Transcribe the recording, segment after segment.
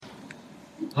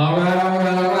All right, all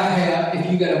right, all right. Hey,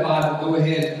 if you got a Bible, go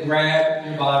ahead and grab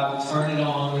your Bible, turn it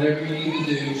on, whatever you need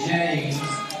to do. James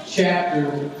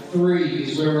chapter 3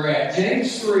 is where we're at.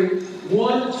 James 3,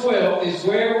 1 to 12 is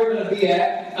where we're going to be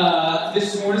at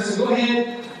this morning. So go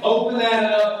ahead, open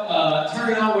that up, turn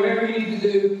it on, whatever you need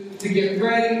to do to get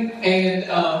ready. And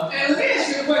let me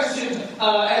ask you a question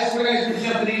as we're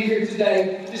jumping in here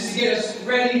today, just to get us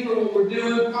ready for what we're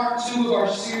doing. Part 2 of our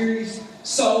series,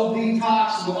 Soul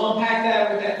Detox. We'll unpack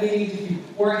that, what that means if you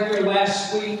weren't here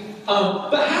last week.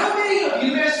 But how many of you,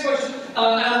 let me ask you a question, and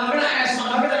I'm going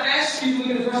to ask you, look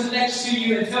at the person next to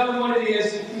you and tell me what it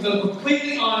is. You're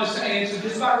completely honest to answer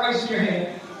just by raising your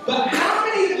hand. But how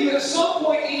many of you at some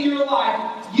point in your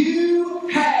life, you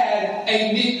had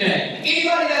a nickname?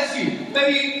 Anybody that's you?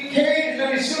 Maybe Carrie,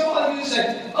 maybe somebody you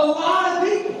say, a lot of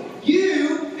people.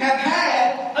 You have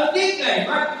had a nickname,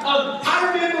 right?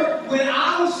 I remember when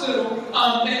I was little,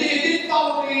 and it didn't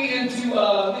follow me into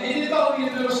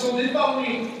middle school, it didn't follow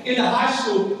me into high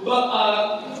school,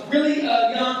 but really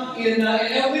young in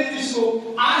elementary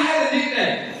school, I had a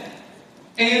nickname.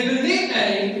 And the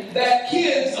nickname that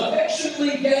kids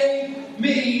affectionately gave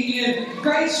me in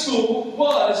grade school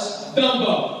was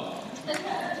Dumbo.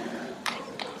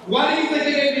 Why do you think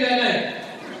they gave me that name?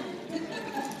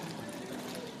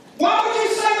 Why would you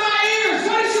say my ears?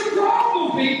 What is your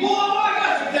problem, people? Oh my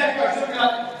gosh, exactly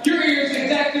right. Your ears,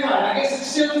 exactly right. I guess it's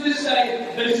still to this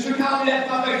day. They just become that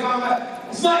topic.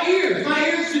 It's my ears. My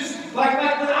ears just like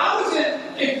when I was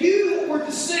if you were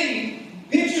to see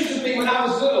pictures of me when I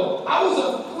was little, I was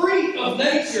a freak of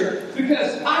nature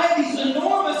because I had these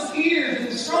enormous ears and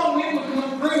the strong wind would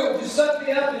come through and just suck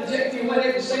me up and take me away.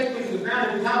 They would take me to the ground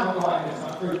every time. That's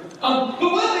not true. But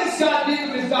one of the things God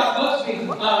did was God loved me in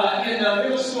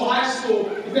middle school, high school,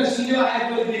 because He knew I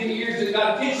had really big ears and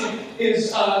got attention,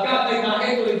 is God made my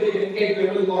head really big and gave me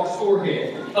a really large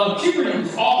forehead. Puberty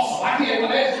was awesome. I can't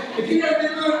imagine. If you've never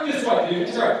been through it, just wait, dude.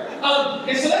 It's right.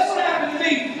 And so that's what happened to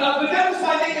me. But that was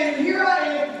my nickname. And here I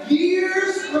am,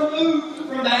 years removed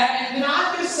from that. And then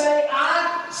I just say,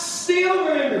 I still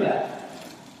remember that.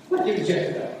 What did you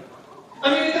check that?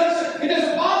 I mean, it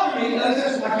doesn't bother me.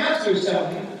 That's what my counselor was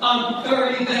telling me. Or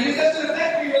anything. It doesn't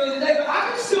affect me really today. But I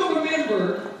can still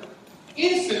remember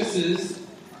instances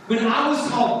when I was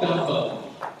called Dumbo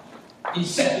in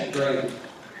 2nd grade.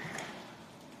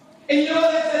 And you know,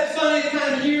 that's funny, it's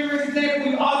kind of humorous example.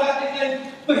 We've all got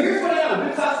nicknames. But here's what I know.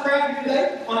 It's outside crowd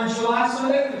today on July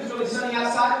Sunday when it's really sunny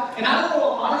outside. And I don't know a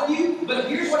lot of you, but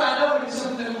here's what I know, and it's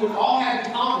something that we would all have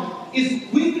in common,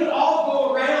 is we could all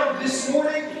go around this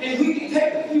morning and we could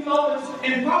take a few moments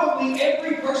and probably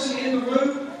every person in the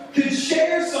room could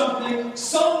share something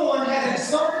someone had at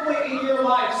some point in your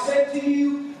life said to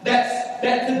you that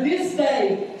to this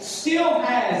day still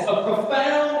has a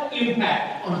profound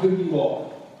impact on who you are.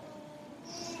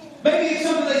 Maybe it's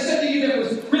something they said to you that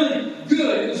was really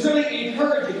good, it was really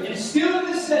encouraging, and still to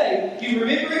this day, you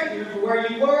remember it, you remember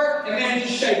where you were, and man, it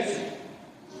just shapes you.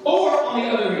 Or, on the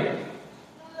other hand,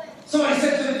 somebody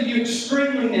said something to you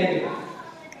extremely negative,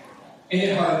 and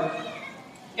it hurt.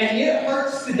 And it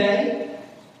hurts today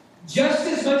just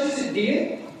as much as it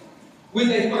did when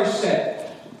they first said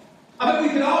it. I bet we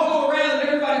could all go around and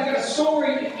everybody's got a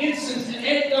story, an instance, an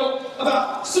anecdote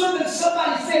about something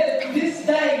somebody said that to this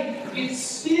day, it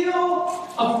still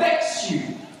affects you.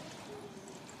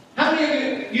 How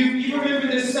many of you remember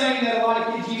this saying that a lot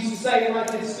of kids used to say, and a lot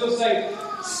of kids still say,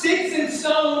 sticks and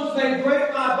stones may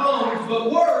break my bones,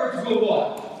 but words will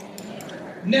what?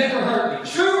 Never hurt me.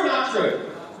 True or not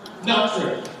true? Not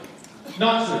true.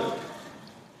 Not true.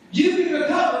 You can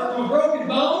recover from a broken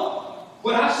bone,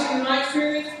 what I've seen in my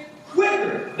experience,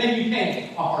 quicker than you can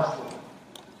a harsh word.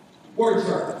 Words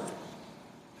hurt.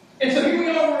 And so here we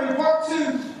are, we're in part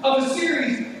 2 of a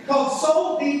series called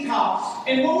Soul Detox.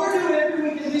 And what we're doing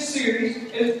every week in this series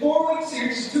is a 4-week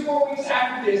series, 2 more weeks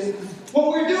after this. What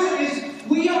we're doing is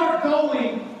we are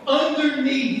going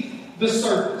underneath the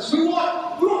surface. We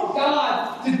want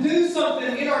God to do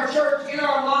something in our church, in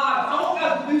our lives. I want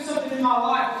God to do something in my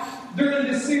life during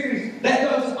this series that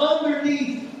goes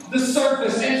underneath the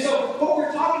surface. And so what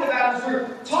we're talking about is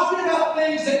we're talking about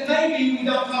things that maybe we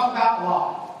don't talk about a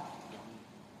lot.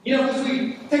 You know, because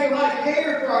we take a lot of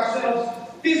care for ourselves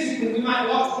physically. We might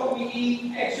watch what we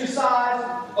eat, exercise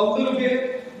a little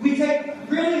bit. We take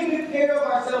really good care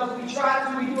of ourselves. We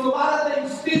try to. We do a lot of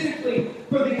things physically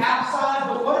for the outside.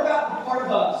 But what about the part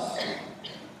of us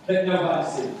that nobody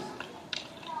sees?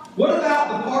 What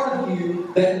about the part of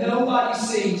you that nobody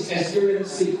sees as you're in the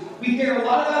seat? We care a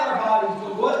lot about our bodies,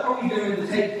 but what are we doing to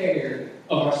take care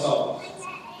of our souls?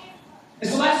 And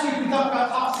so last week we talked about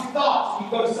toxic thoughts.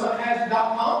 You go to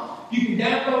sunhazard.com, you can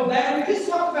download that. We just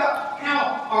talked about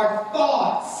how our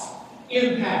thoughts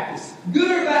impact us.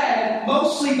 Good or bad,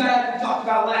 mostly bad, we talked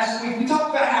about last week. We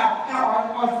talked about how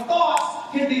our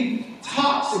thoughts can be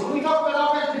toxic. We talked about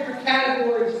all kinds of different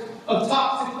categories of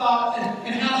toxic thoughts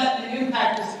and how that can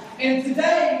impact us. And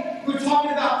today, we're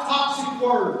talking about toxic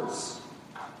words.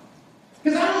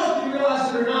 Because I don't know if you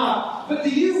realize it or not, but do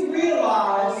you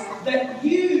realize that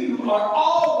you are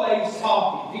always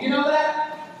talking? Do you know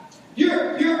that?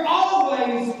 You're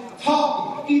always talking.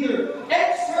 Either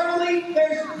externally,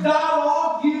 there's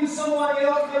dialogue, you to someone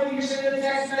else, maybe you're sending a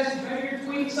text message, maybe you're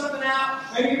tweeting something out,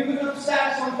 maybe you're putting up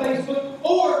stats on Facebook,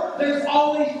 or there's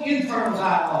always internal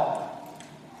dialogue.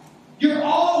 You're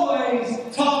always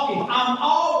talking. I'm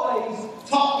always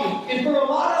talking. And for a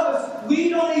lot of us, we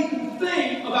don't even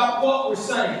think about what we're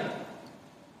saying.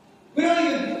 We don't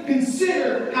even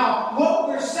consider how what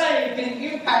we're saying can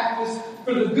impact us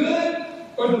for the good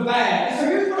or the bad. And so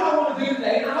here's what I want to do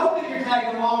today, and I hope that you're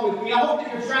tagging along with me. I hope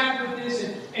that you're tracking with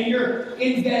this and you're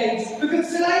engaged. Because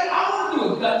today, I want to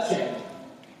do a gut check.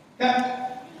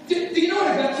 Okay? Do you know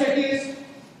what a gut check is?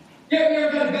 You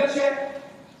ever done a gut check?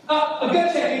 A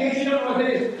gut check, in case you don't know what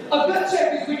it is. A gut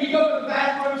check is when you go to the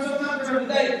bathroom sometime during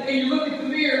the day and you look at the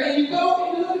mirror and you go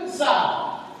and you look at the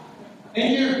side.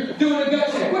 And you're doing a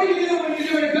gut check. What do you do when you're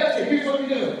doing a gut check? Here's what you're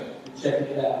doing. You're checking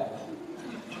it out.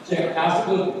 Check. How's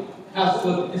it looking? How's it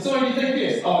looking? And so when you think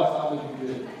this, oh, it's not looking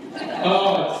good.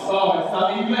 Oh, it's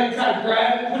not. You may try to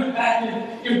grab it, put it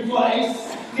back in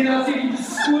place. You know, so you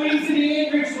just squeeze it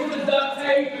in, reach for the duct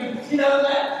tape, and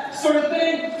that sort of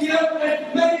thing.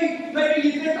 And maybe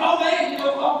you think, oh man,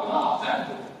 oh gosh, I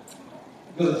need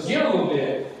to go to the gym a little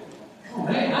bit. Oh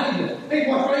man, I need to. Hey,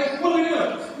 boyfriend, what are we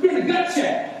doing? We're doing a gut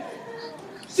check.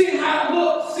 Seeing how it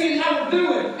looks, seeing how we're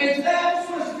doing. And today I just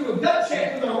want us to do a gut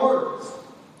check with our words.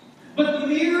 But the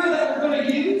mirror that we're going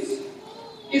to use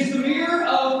is the mirror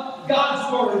of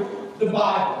God's Word, the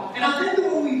Bible. And I think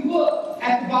that when we look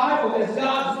at the Bible as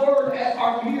God's Word as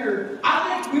our mirror,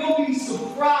 I think we'll be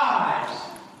surprised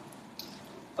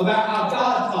about how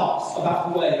God talks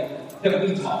about the way that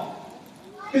we talk.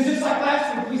 Because just like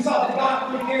last week, we saw that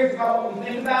God really cares about what we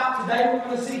think about. Today we're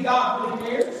going to see God really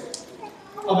cares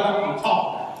about what we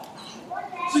talk about.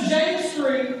 So James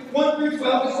 3, 1 through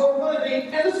 12 is where we're going to be.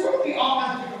 And there's going to be all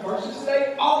kinds of different verses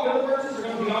today. All the other verses are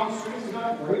going to be on the screen, so you don't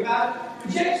have to worry about it.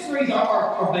 But James 3 is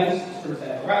our basis for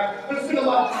today, right? We're going to spend a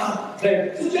lot of time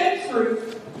there. So James 3,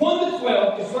 1 to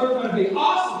 12 is where we're going to be.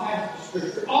 Awesome passage of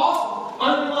Scripture. Awesome.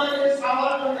 Underline this,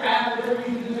 highlight it on your app,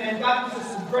 whatever you do, man. God gives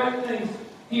us some great things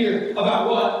here about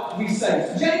what we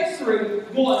say. So James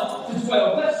 3, 1 to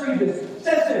 12. Let's read this. It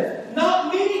says this.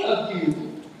 Not many of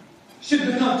you should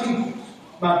become teachers,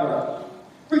 my brother.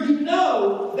 For you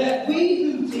know that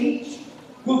we who teach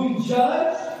will be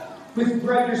judged with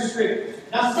greater strictness.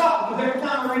 Now stop, because every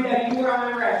time I read that, anywhere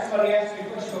I interact, somebody asks me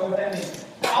a question about what that means.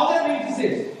 All that means is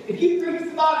this. If you preach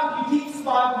the Bible, you teach the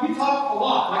Bible, you talk a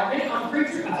lot. Like me, I'm a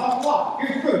preacher, I talk a lot.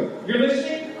 Here's the proof. You're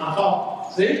listening, I'm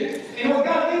talking. See? And what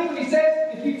God means when He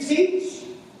says, if you teach,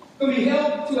 you'll be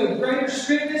held to a greater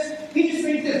strictness. He just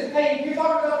means this. Hey, if you're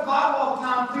talking about the Bible all the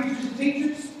time, preachers and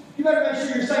teachers, you better make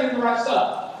sure you're saying the right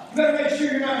stuff. You better make sure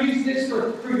you're not using this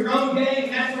for your own gain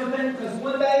and that sort of thing, because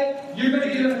one day you're going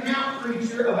to get an account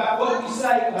preacher about what you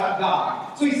say about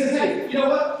God. So he says, hey, you know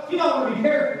what? You might want to be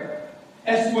careful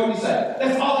as to what you say.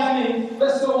 That's all that means.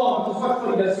 Let's go on, because that's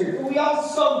what he does here. For we all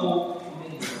stumble in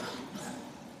many ways.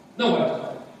 No way.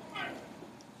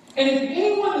 And if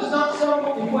anyone does not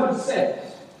stumble in what he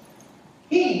says,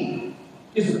 he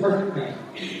is a perfect man,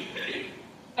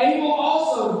 able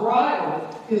also to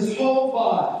bridle his whole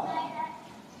body.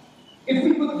 If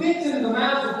we put bits into the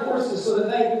mouths of horses so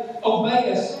that they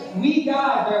obey us, we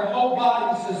guide their whole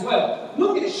bodies as well.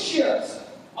 Look at ships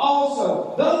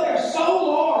also. Though they're so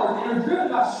large and are driven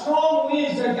by strong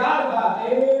winds, they're guided by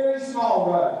a very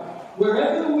small rudder,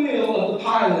 wherever the will of the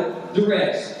pilot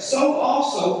directs. So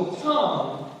also the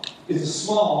tongue is a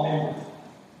small member,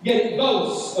 yet it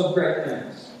boasts of great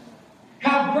things.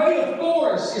 How great a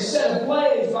forest is set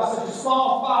ablaze by such a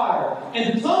small fire,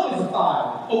 and the tongue is a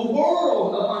fire, a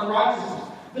world of unrighteousness.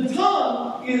 The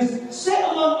tongue is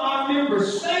set among our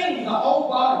members, staining the whole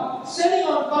body, setting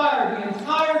on fire the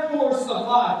entire course of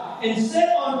life, and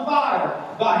set on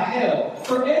fire by hell.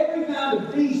 For every kind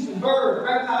of beast and bird,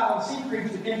 reptile, and sea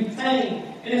creature can be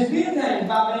tamed, and has been tamed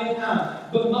by mankind.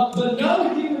 But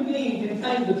no human being can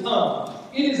tame the tongue.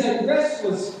 It is a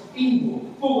restless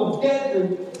evil, full of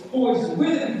deadly poison.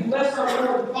 With it we bless our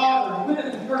Lord and Father, and with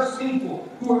it we curse people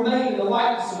who are made in the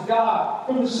likeness of God.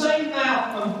 From the same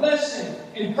mouth come blessing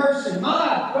and cursing.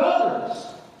 My brothers,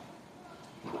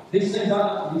 these things ought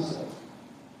not to be so.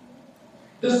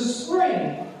 Does the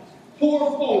spring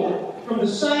pour forth from the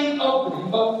same opening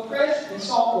both fresh and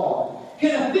salt water?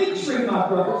 Can a fig tree, my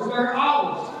brothers, bear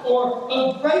olives, or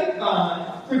a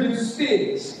grapevine produce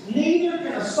figs? Neither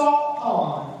can a salt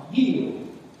pond yield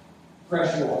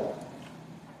fresh water.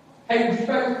 Hey, would you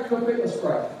pray real quick? Let's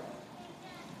pray.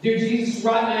 Dear Jesus,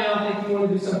 right now I think you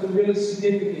want to do something really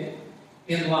significant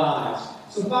in lives.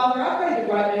 So, Father, I pray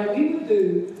that right now we would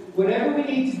do whatever we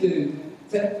need to do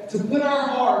to put our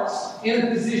hearts in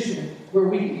a position where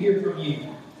we can hear from you.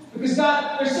 Because,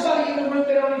 God, there's somebody in the room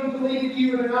that don't even believe in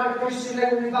you, or they're not a Christian, they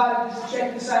were invited just to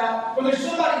check this out. Or there's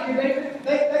somebody here,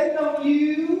 they've known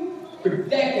you for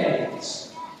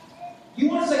decades. You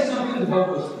want to say something to the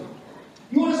both of them.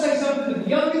 You want to say something to the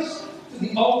youngest, to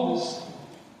the oldest.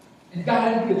 And God,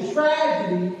 it would be a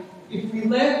tragedy if we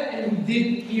left and we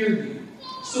didn't hear you.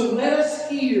 So let us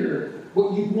hear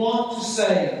what you want to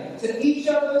say to each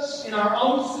of us in our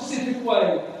own specific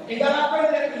way. And God, I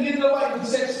pray that at the end nobody would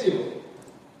sit still.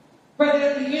 Pray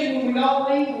that at the end when we all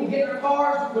leave, when we get in our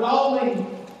cars, we would all leave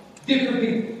different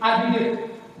people. I'd be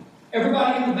different.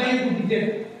 Everybody in the band would be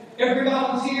different. Every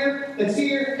volunteer that's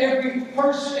here, every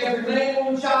person, every man,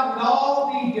 woman, child would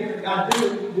all be different. God,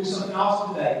 do something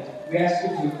awesome today. We ask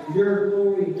you to, for your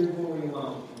glory and your glory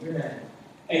alone. In your name.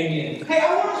 Amen. Hey,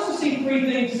 I want us to see three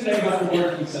things today about the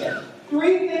words we say.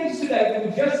 Three things today that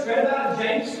we just read about in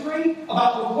James 3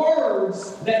 about the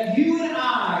words that you and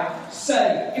I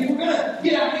say. If we're going to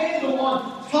get our handle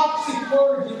on toxic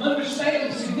words and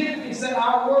understand the significance that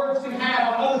our words can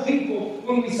have on other people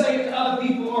when we say it to other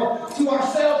people, or to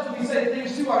ourselves when we say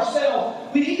things to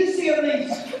ourselves, we need to see at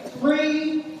least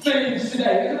three things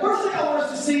today. And the first thing I want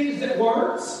us to see is that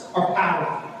words are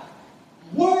powerful.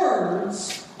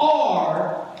 Words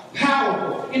are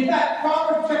powerful. In fact,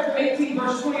 Proverbs chapter 18,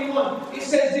 verse 21, it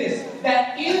says this,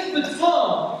 that in the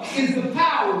tongue is the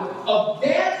power of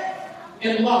death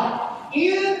and life.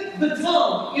 In the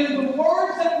tongue, in the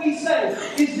words that we say,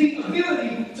 is the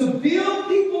ability to build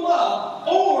people up,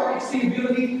 or it's the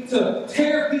ability to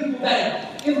tear people down.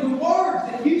 In the words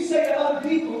that you say to other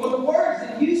people, or the words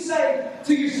that you say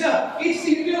to yourself, it's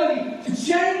the ability to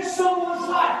change someone's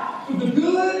life, for the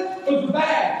good or the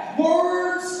bad.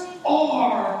 Words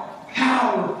are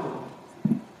powerful.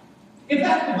 In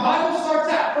fact, the Bible starts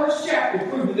out, first chapter,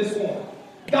 proving this point.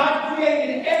 God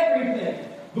created everything.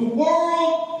 The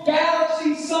world,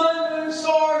 galaxies, sun, moon,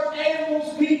 stars,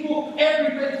 animals, people,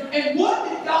 everything. And what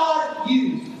did God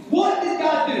use? What did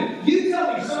God do? You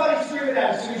tell me. Somebody scream it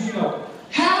out as soon as you know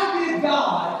it. How did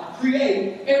God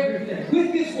create everything?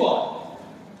 With His what?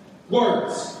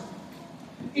 Words.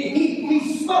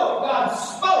 He spoke. God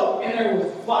spoke and there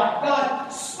was light. God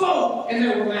spoke and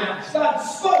there were mountains. God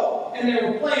spoke and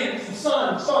there were planets, the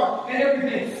sun, stars, and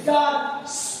everything. God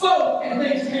spoke and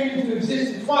things came into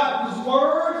existence. Why? Because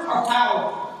words are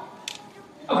powerful.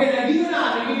 Okay, now you and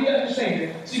I need to understand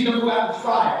it, so you don't go out and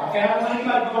try it. Okay, I don't want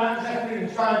anybody to go out this afternoon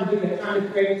and trying to do that, trying to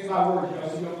create my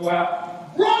words, so you don't go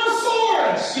out,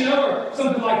 brontosaurus, or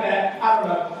something like that. I don't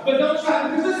know. But don't try,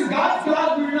 because listen, God's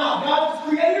God, we're not. God's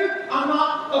creator, I'm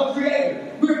not a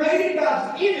creator. We're made in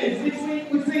God's image,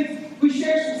 which means we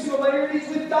share some similarities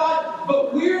with God,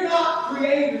 but we're not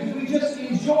creators. We just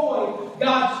enjoy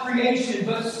God's creation.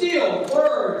 But still,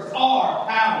 words are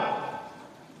powerful.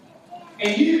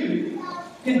 And you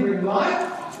can bring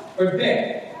life or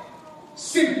death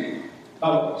simply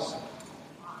by words.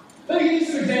 Let me give you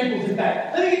some examples of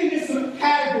that. Let me give you some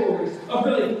categories of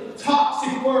really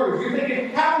toxic words. You're thinking,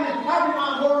 how did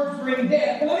my words bring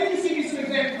death? Well, let me just give you some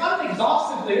examples. Not an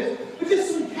exhaustive list, but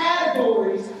just some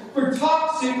categories for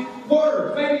toxic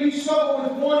words. Maybe you struggle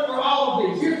with one or all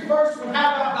of these. Here's the first one.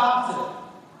 How about gossip?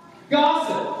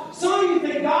 Gossip. Some of you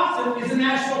think gossip is a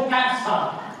national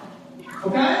pastime.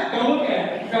 Okay? Go look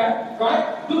at it. Okay?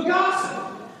 Right? But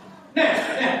gossip.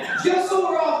 Now, just so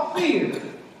we're all clear,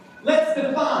 let's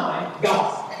define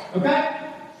gossip.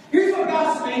 Okay? Here's what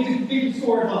gossip means if you keep the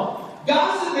score at home.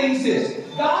 Gossip means this.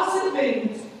 Gossip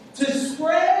means to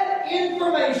spread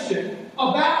information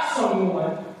about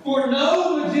someone for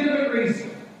no legitimate reason.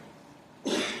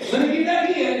 Let me give that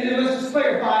again, and then let's just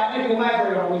clarify it, maybe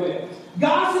elaborate on it a little bit.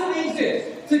 Gossip means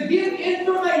this. To give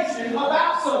information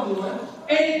about someone,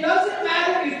 and it doesn't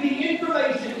matter if the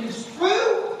information is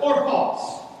true or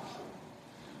false.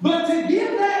 But to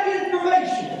give that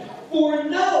information for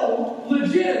no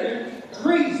legitimate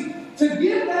reason. To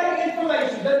give that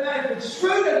information, doesn't matter if it's true,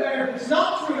 doesn't matter if it's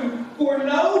not true, for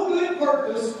no good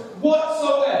purpose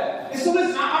whatsoever. And so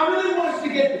listen, I really want us to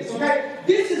get this, okay?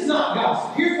 This is not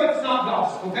gossip. Here's what's not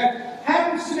gossip, okay?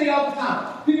 Happens to me all the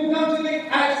time. People come to me,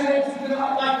 accidents,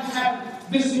 like this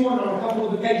happened this morning on a couple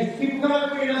of occasions. People come up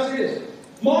to me and they'll say this,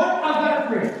 Mark, I've got a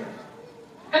friend.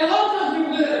 And a lot of times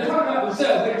people do that, they're talking about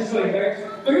just so embarrassed.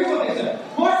 But here's what they say.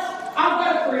 Mark, I've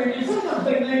got a friend, and sometimes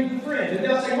they name the friend, and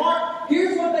they'll say, Mark,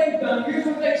 here's what they've done, here's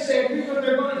what they've said, here's what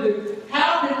they're going to do.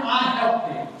 How can I help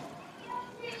them?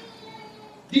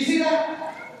 Do you see that?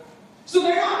 So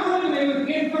they're not coming to me with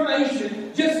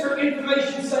information just for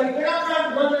information's sake. They're not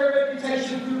trying to run their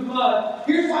reputation through the mud.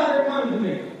 Here's why they're coming to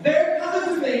me. They're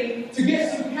coming to me to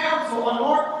get some counsel on,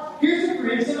 Mark, here's a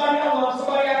friend, somebody I love,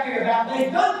 somebody I care about.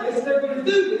 They've done this, they're going to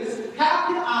do this. How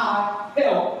can I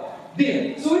help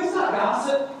them? So it's not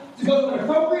gossip to go to an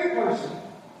appropriate person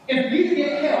and for you to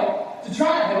get help, to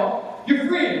try to help your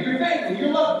friend, your family,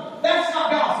 your loved one. That's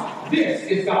not gossip. This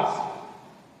is gossip.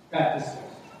 Got this.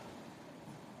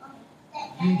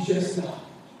 You just got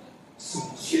some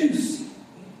juicy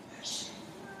information.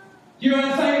 You know what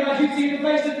I'm saying about juicy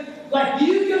information? Like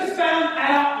you just found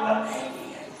out what they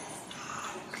did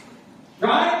last night.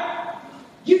 Right?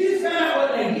 You just found out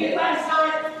what they did last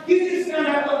night. You just found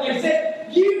out what they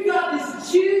said. You got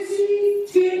this juicy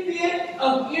tidbit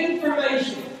of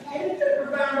information. And you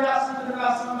ever found out something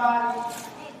about somebody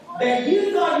that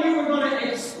you thought you were going to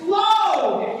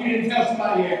explode if you didn't tell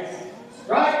somebody else?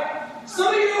 Right? Some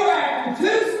of you are acting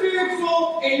too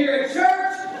spiritual and you're at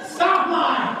church. Stop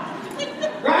lying.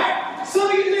 Right? Some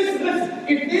of you, listen.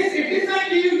 If this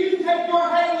ain't you, you can take your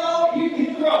halo and you can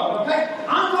hit the road. Okay?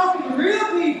 I'm talking to real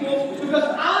people because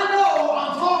I know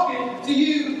I'm talking to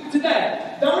you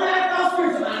today. Don't act all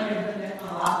spiritual. I never done that in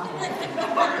my life.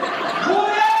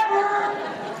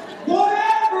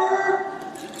 Whatever.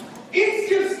 It's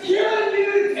just killing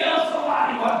you to tell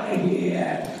somebody what they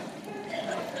did.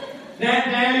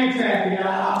 Now you're tracking it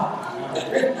out.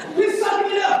 We're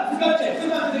sucking it up. It's a gut check.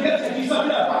 Sometimes it's a gut check. You suck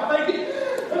it up. Right? Thank you.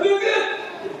 I'm doing good.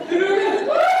 I'm doing good.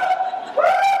 Woo! Woo!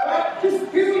 Right? Here's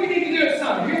what you need to do at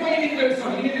summer. Here's what you need to do at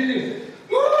summer. You need to do this.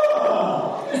 Woo!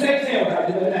 Just exhale, right?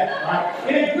 Do that. Right?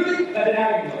 It ain't pretty. Let it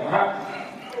out again. All right?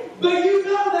 But you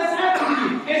know that's happening to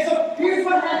you. And so here's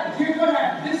what happens.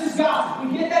 This is gossip.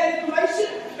 We get that information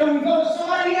and we go to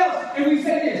somebody else and we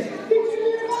say this. Did you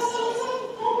hear about so-and-so?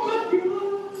 Oh, my God.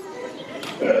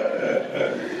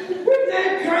 Wasn't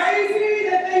that crazy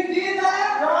that they did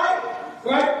that, right?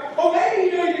 Or maybe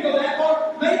you don't even go that far.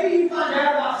 Maybe you find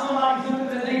out about something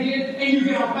that they did, and you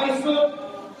get on Facebook,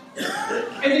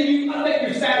 and then you update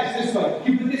your status this way.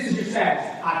 You put this as your status.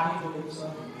 I can't believe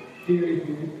something. Period.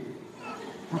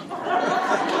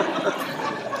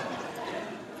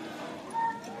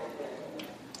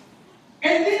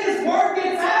 And then as word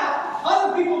gets out,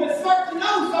 other people that start to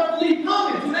leave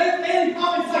comments. And they leave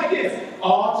comments like this.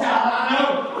 Oh, child, I know.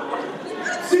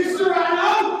 Sister, I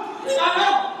know.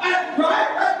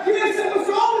 Right? You may say, what's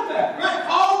wrong with that? Right?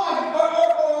 Oh, my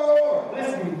God.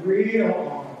 Let's be real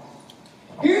honest.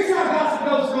 Here's how gossip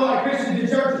goes for a lot of Christians in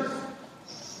churches.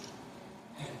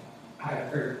 I have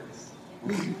heard this.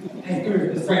 Hey,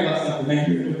 let's pray about something.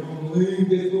 Man, you're going to believe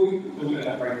this week. We got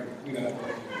to pray.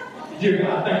 Dear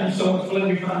God, thank you so much for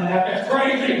letting me find that out. That's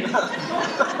crazy.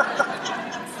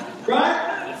 Right?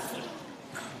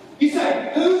 You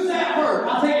say, who's that hurt?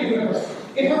 I'll tell you who it hurts.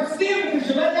 It hurts them because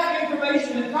you let that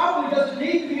information that probably doesn't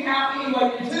need to be out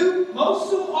anyway. And two,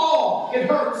 most of all, it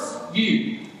hurts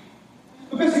you.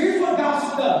 Because here's what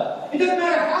gossip does. It doesn't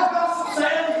matter how gossip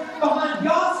sounds. Behind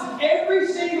gossip, every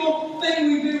single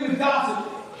thing we do with gossip,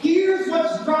 here's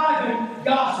what's driving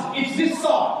gossip. It's this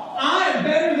thought. I am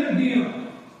better than them.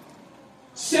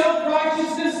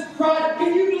 Self-righteousness, pride.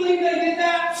 Can you believe they did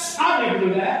that? I never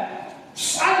do that.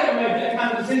 I never make that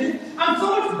kind of decision. I'm so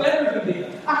much better than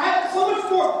them. I have so much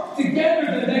more together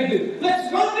than they do.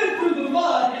 Let's run them through the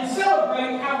mud and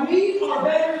celebrate how we are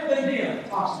better than them.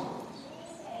 Toxic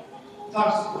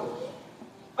words.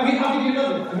 I'll give you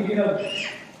another.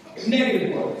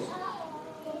 Negative words.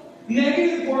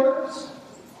 Negative words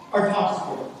are toxic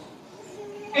words.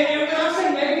 And when I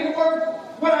say negative words,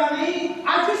 what I mean,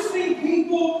 I just mean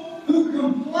people who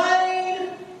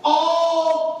complain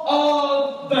all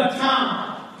of the time.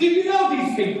 Do you know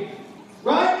these people?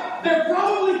 Right? They're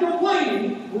probably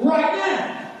complaining right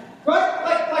now. Right?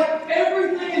 Like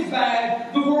everything is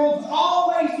bad. The world's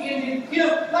always ending. You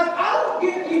know, like I don't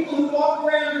get people who walk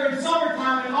around during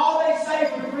summertime and all they say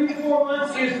for 3 to 4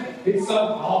 months is, it's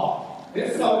so hot.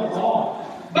 It's so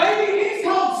hot. Baby, it's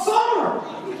called summer.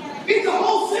 It's a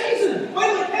whole season. Wait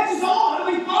till it catches on.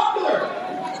 It'll be popular.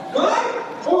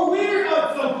 Right? Or winter. Oh,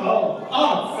 it's so cold.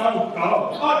 Oh, it's so cold.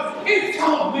 Oh, it's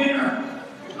called winter.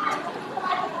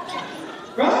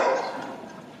 Right?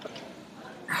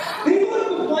 People who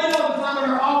complain all the time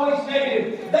and are always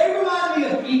negative, they remind me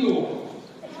of Eeyore.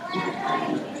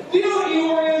 Do you know what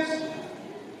Eeyore is?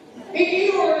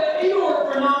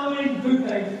 Eeyore, for non-living food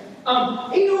things.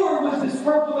 Eeyore was this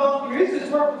purple donkey.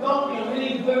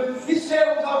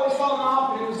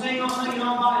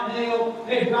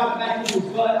 drop it back into his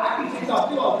butt. I can TikTok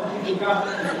too often people drop it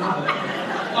into my butt.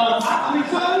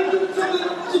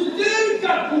 So the dude's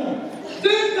got a point.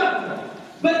 Dude's got a point.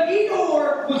 But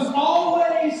Eeyore was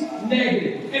always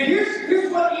negative. And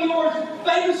here's what Eeyore's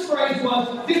famous phrase was.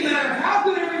 Didn't matter how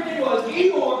good everything was,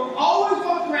 Eeyore always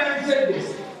walked around and said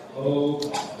this. Oh,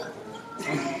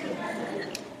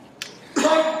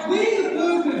 like Winnie the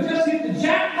Pooh could have just hit the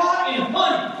jackpot in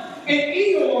honey. And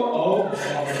Eeyore,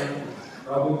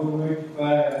 probably going to make you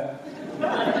bad.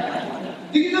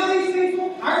 Do you know these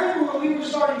people? I remember when we were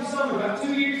starting summer about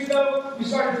 2 years ago, we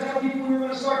started telling people we were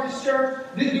going to start this church,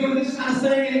 doing this kind of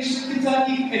thing in Eastern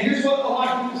Kentucky, and here's what a lot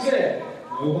of people said.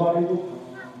 Nobody will come.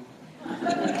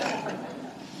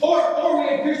 Or we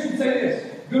had Christians say this.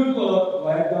 Good luck.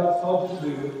 Glad God's told you to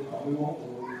do it. Probably won't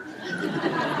work.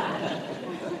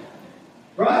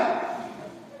 Right?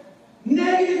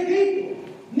 Negative people.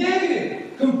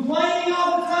 Negative. Complaining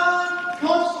all the time.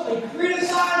 Constantly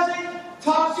criticizing.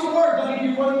 Toxic words. I'll give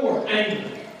you one more.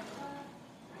 Angry.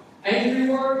 Angry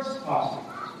words. Toxic.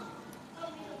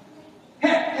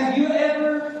 Have you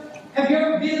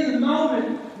ever been in the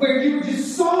moment where you were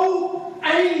just so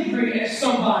angry at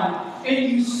somebody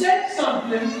and you said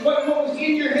something, but what was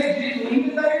in your head, you didn't leave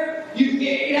it there?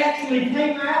 It actually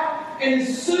came out, and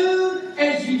as soon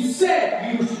as you said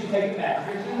it, you should take it back.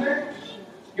 You ever been there?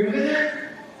 You ever been there?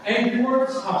 Angry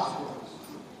words, toxic words.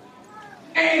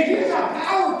 And here's how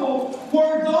powerful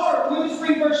words are. We'll just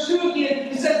read verse 2 again.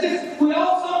 It says this, we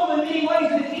all stumble in many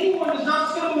ways, and if anyone does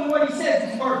not stumble in what he says,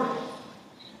 he's perfect.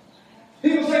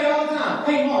 People say it all the time.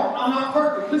 Hey, Mark, I'm not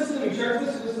perfect. Listen to me, church.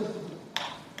 Listen.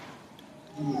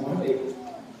 Do you want to be?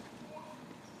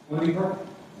 Want to be perfect?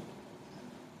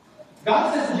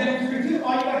 God says in Genesis 3:2,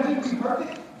 all you got to do to be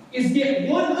perfect is get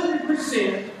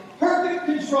 100% perfect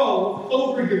control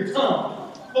over your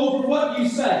tongue, over what you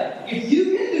say. If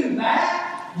you can do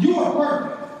that, you're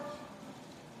perfect.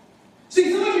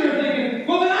 See, some of you are thinking,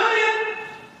 well, then I'm in,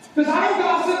 because I don't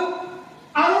gossip,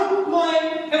 I don't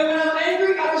complain, and when I'm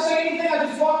angry, I don't say anything, I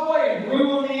just walk away and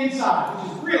brew on the inside,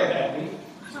 which is real healthy.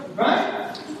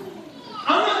 Right?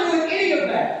 I'm not doing any of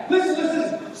that. Listen.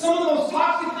 Some of the most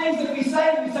toxic things that we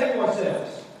say to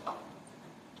ourselves.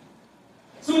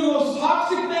 Some of the most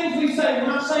toxic things we say, we're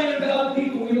not saying them to other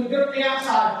people. We look good on the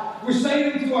outside. We're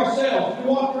saying them to ourselves. We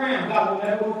walk around. God will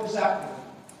never work this out for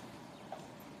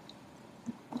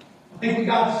us. I think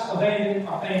God's abandoning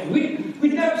our family. We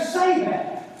never say that.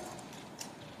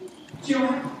 But you know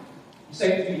what? You say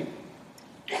it to you.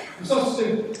 I'm so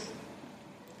stupid.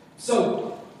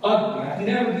 So ugly. I can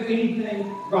never do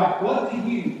anything right. What do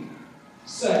you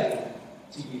say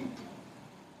to you?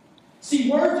 See,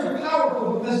 words are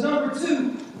powerful because, number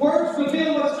 2, words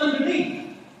reveal what's underneath.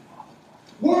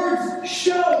 Words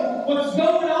show what's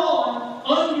going on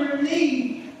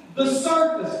underneath the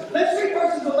surface. Let's read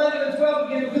verses 11 and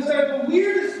 12 again because they're the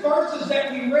weirdest verses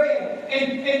that we read,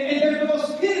 and they're the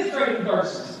most penetrating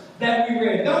verses that we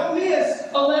read. Don't miss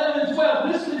 11 and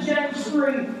 12. Listen to James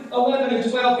 3, 11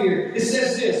 and 12 here. It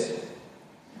says this.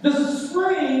 Does a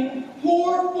spring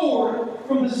pour forth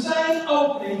from the same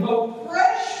opening both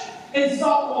fresh and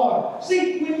salt water?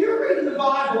 See, when you're reading the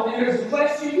Bible and there's a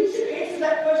question, you should answer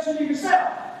that question to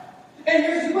yourself. And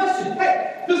here's the question.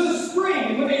 Hey, does a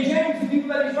spring, when in James, the people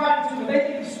that he's writing to, when they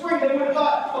think of spring, they would have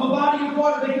thought of a body of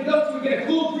water they could go to and get a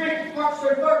cool drink to quench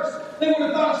their thirst. They would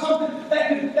have thought of something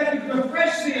that could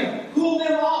refresh them, cool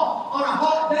them off on a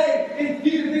hot day. And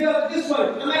you can think of it this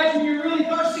way. Imagine you're really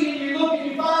thirsty and you look and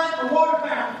you find a water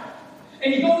fountain.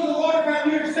 And you go to the water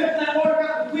fountain, you're expecting that water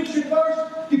fountain to quench your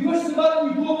thirst. You push the button,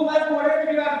 you pull the lever,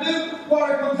 whatever you got to do,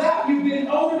 water comes out. You've been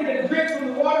over to get a drink from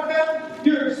the water fountain.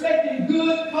 You're expecting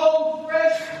good, cold,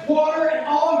 fresh water, and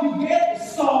all you get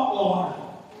is salt water.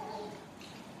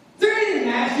 Is there anything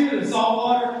nastier than salt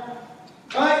water?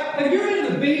 Right? If you're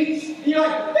into the beach, and you're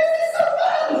like, this is so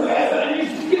fun!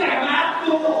 And you get a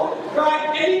mouthful, right?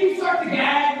 And then you start to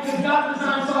gag because God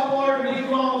designed salt water to make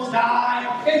you almost die.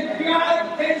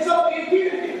 And so if you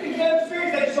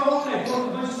experience that, so often they put a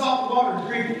bunch of salt water and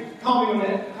drink it. Call me on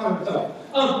that comment.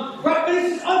 Right? But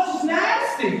it's just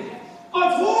nasty. Oh,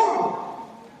 it's horrible.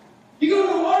 You go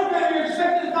to the water fountain, you're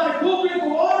expecting to find a cool drink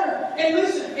of water. And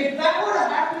listen, if that were to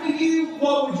happen to you,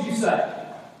 what would you say?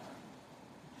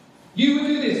 You would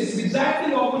do this. This is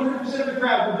exactly what 100% of the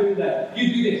crowd would do that.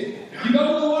 You do this. You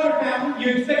go to the water fountain, you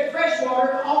expect fresh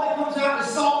water, and all that comes out is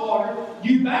salt water.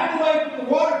 You back away from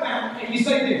the water fountain and you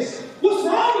say this. What's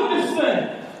wrong with this thing?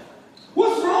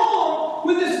 What's wrong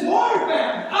with this water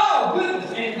fountain? Oh,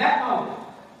 goodness. And in that moment,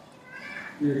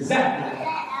 you're exactly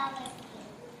right.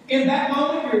 In that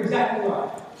moment, you're exactly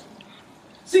right.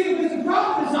 See, because the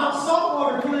problem is not salt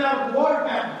water coming out of the water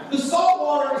fountain. The salt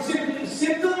water is simply a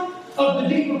symptom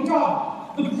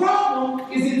problem? The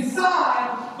problem is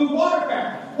inside the water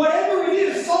fountain. Whatever it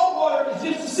is, salt water is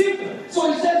just a symptom.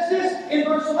 So he says this in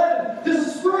verse 11. Does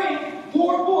a spring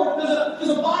pour forth? Does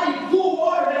a body full of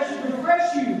water that should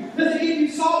refresh you? Does it give you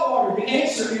salt water? The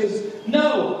answer is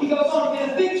no. He goes on, can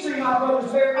a fig tree, my brothers,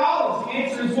 bear olives? The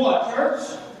answer is what, church?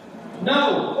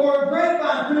 No. Or a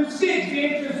grapevine produce figs? The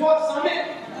answer is what,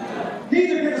 Summit?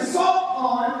 Neither can a salt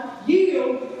pond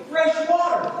yield fresh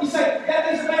water. You say, that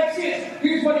doesn't make sense.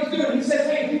 Here's what he's doing. He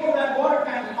says, hey, if you go to that water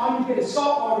fountain, all you get is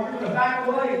salt water, you're going to back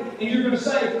away and you're going to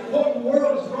say, what in the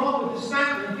world is wrong with this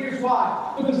fountain? And here's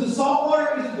why. Because the salt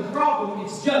water isn't the problem,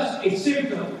 it's just a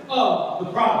symptom of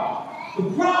the problem. The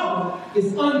problem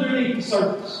is underneath the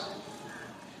surface.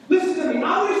 Listen to me.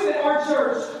 I wish that our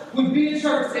church would be a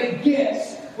church that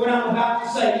gets what I'm about to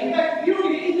say. In fact, if you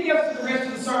don't get anything else for the rest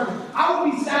of the sermon, I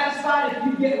would be satisfied if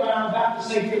you get what I'm about to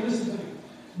say here. Listen to me.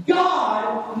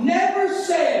 God never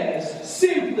says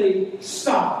simply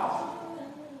stop.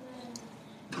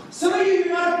 Some of you are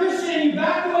not a Christian and you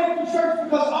back away from church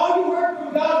because all you heard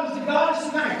from God was that God is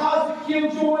some kind of cosmic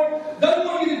killjoy, doesn't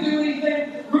want you to do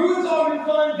anything, ruins all your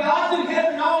fun. God's in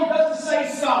heaven and all he does is say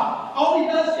stop. All he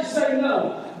does is say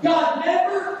no. God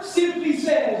never simply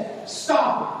says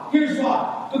stop it. Here's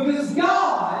why. Because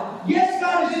God, yes,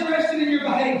 God is interested in your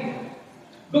behavior,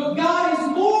 but God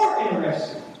is more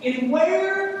interested in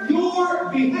where your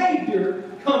behavior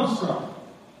comes from.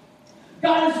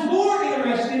 God is more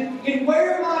interested in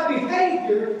where my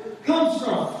behavior comes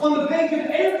from. On the page of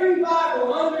every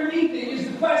Bible, underneath it is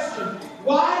the question,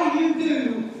 why do you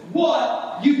do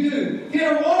what you do?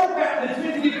 Can a water fountain that's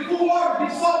meant to get full water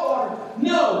get salt water?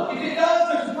 No. If it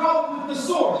does, there's a problem with the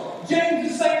source.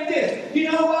 James is saying this.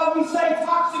 You know why we say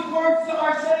toxic words to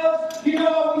ourselves? You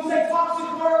know why we say toxic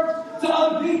words to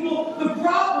other people? The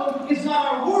problem is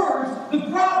not our words. The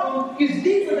problem is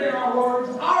deeper than our words.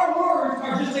 Our words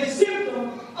are just a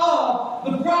symptom of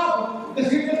the problem.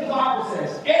 Because here's what the Bible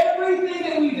says.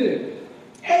 Everything we do,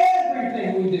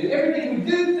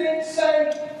 think,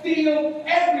 say, feel,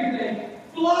 everything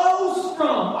flows from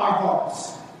our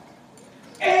hearts.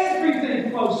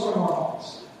 Everything flows from our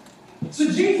hearts.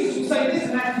 So Jesus will say this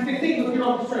in Matthew 15, look here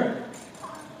on the screen.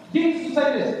 Jesus will say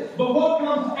this, but what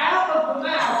comes out of the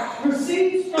mouth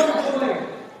proceeds from the where?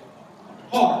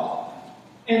 Heart.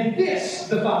 And this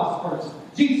defiles a person.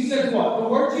 Jesus says what? The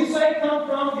words you say come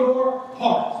from your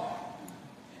heart.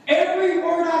 Every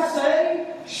word I say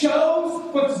shows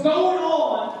what's going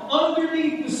on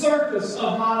underneath the surface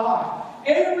of my life.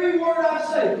 Every word I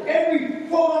say, every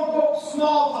quote-unquote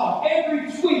small talk,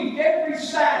 every tweet, every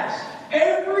status,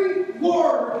 every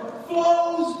word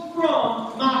flows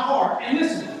from my heart. And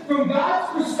listen, from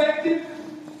God's perspective,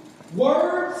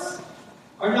 words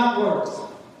are not words.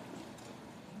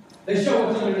 They show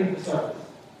what's underneath the surface.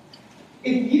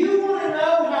 If you want to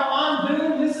know how I'm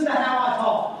doing, listen to how I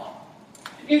talk.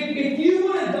 If you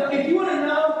want to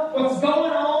know what's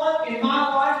going on in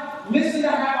my life, listen to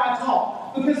how I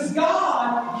talk. Because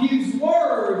God views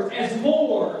words as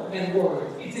more than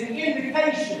words. It's an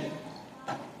indication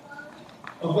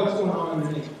of what's going on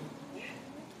underneath.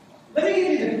 Let me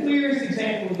give you the clearest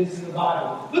example of this in the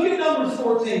Bible. Look at Numbers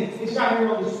 14. It's right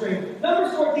here on the screen.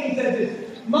 Numbers 14 says this.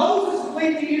 Moses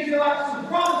leads the Israelites to the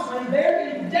promised land. They're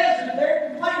in the desert.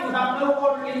 They're complaining about no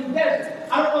water in the desert.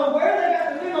 I don't know where they got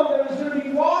the memo that there's going to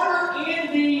be water in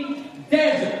the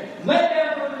desert. Let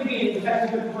down from the beginning, but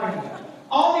that's a good complaining.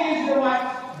 All the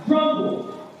Israelites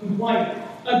grumbled, complaining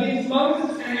against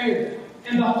Moses and Aaron.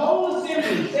 And the whole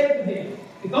assembly said to him,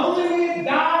 if only we had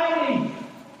died in Egypt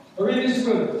or in this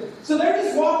room. So they're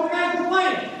just walking around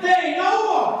complaining. There ain't no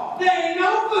water. There ain't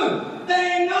no food.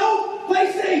 There ain't no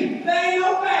place to eat. There ain't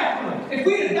no bathroom. If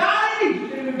we'd have died in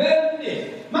Egypt, it would have been better than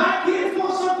this. My kids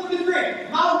want something to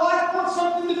drink. My wife wants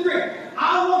something to drink.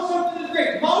 I want something to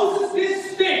drink. Moses,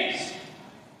 this stinks.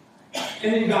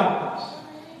 And then God comes.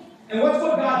 And what's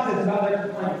what God says about their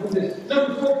complaint? Look at this.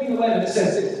 Numbers 14:11, it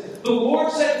says this. The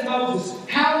Lord said to Moses,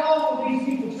 how long will these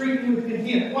people treat you with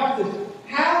contempt? Watch this.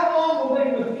 How long will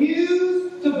they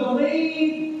refuse to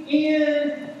believe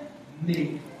in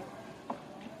me?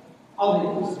 All they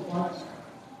did was complain.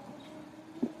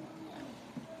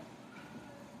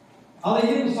 All they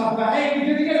did was talk about, hey,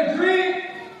 you're going to get a drink.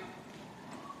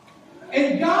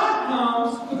 And God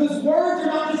comes, because words are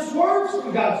not just words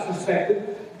from God's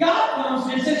perspective. God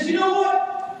comes and says, you know what?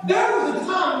 There was a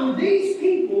time when these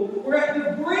people were at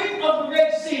the brink of the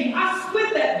Red Sea. I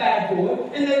split that bad boy,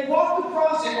 and they walked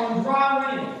across it on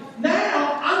dry land.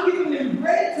 Now, I'm giving them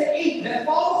bread to eat that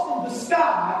falls from the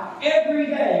sky every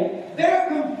day. They're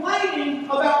complaining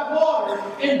about water,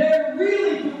 and they're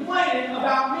really complaining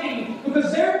about me,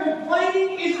 because their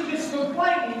complaining isn't just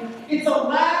complaining, it's a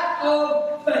lack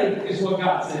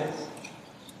God says.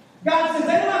 God says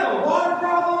they don't have a water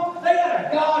problem, they got a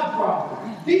God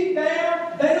problem. Deep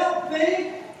down, they don't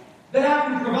think that I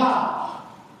can provide.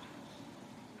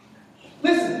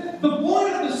 Listen, the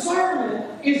point of the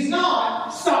sermon is not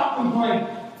stop complaining.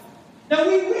 Now,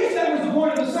 we wish that was the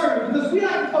point of the sermon because we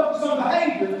like to focus on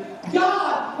behavior.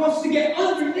 God wants to get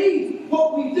underneath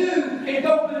what we do and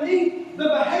go beneath the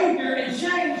behavior and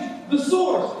change the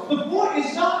source. The point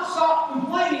is not stop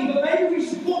complaining, but maybe we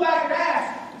should pull back and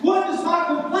ask, what does my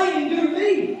complaining do to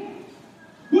me?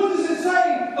 What does it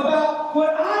say about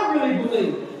what I really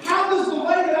believe? How does the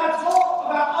way that I talk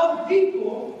about other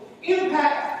people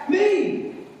impact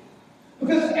me?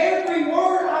 Because every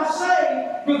word I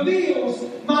say reveals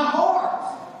my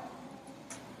heart.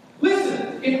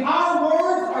 Listen, if our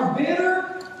words are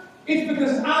bitter, it's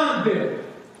because I'm bitter.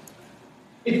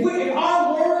 If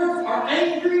our words are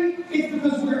angry, it's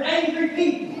because we're angry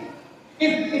people.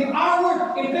 If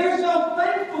there's no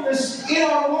thankfulness in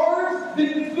our words,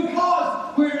 then it's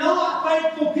because we're not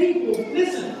thankful people.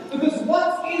 Listen, because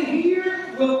what's in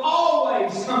here will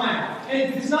always come out. And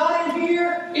if it's not in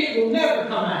here, it will never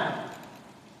come out.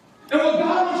 And what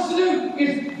God wants to do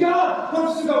is God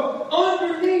wants to go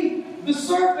underneath the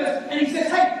surface. And He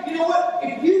says, hey, you know what?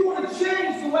 If you want to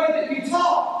change the way that you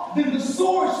talk, then the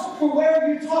source for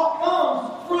where you talk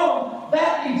comes from.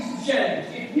 That needs to change.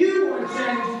 If you want to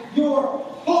change, your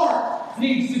heart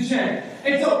needs to change.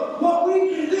 And so what we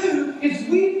can do is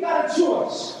we've got a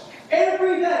choice.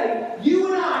 Every day,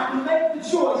 you and I can make the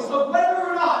choice of whether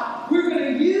or not we're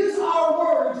going to use our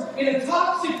words in a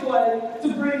toxic way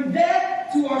to bring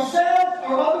death to ourselves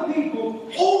or other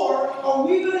people, or are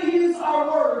we going to use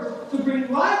our words to bring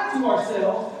life to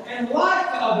ourselves and life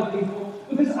to other people?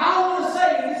 Because I want to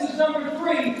say, and this is number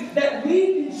 3, that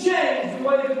we can change the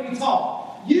way that we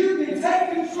talk. You can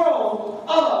take control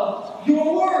of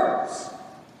your words.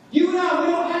 You and I,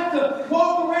 we don't have to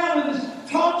walk around with this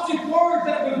toxic words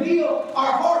that reveal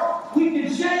our heart. We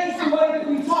can change the way that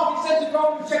we talk. It says in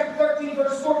Romans chapter 13,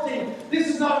 verse 14. This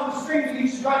is not on the screen, but you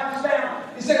should write this down.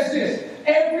 It says this: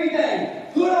 every day,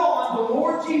 put on the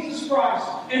Lord Jesus Christ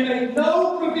and make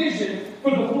no provision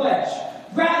for the flesh,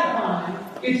 gratifying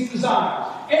its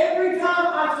desires. Every time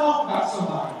I talk about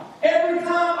somebody, every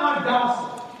time I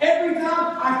gossip, every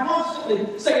time I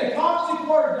constantly say a toxic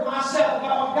word to myself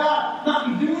about what God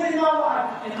might be doing in my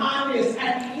life, and I miss,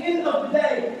 at the end of the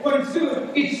day, what it's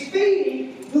doing, it's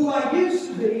feeding who I used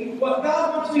to be, what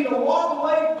God wants me to walk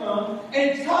away from,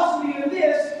 and it's causing me to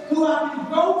miss who I can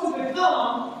grow to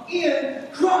become in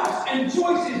Christ. And the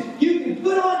choice is, you can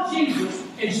put on Jesus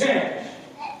and change.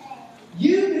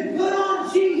 You can put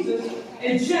on Jesus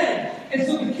and change. And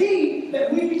so the key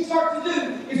that we can start to do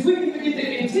is we can begin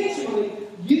to intentionally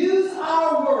use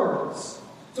our words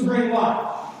to bring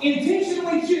life.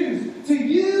 Intentionally choose to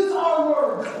use our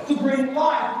words to bring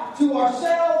life to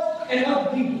ourselves and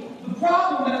other people. The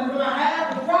problem that we're going to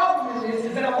have, the problem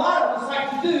is that a lot of us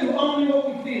like to do only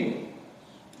what we feel.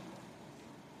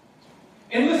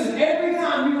 And listen, every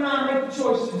time you and I make the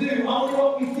choice to do only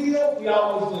what we feel, we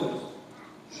always lose.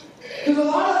 Because a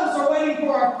lot of us are waiting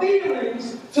for our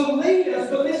feelings to lead us.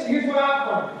 But listen, here's what I've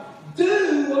learned.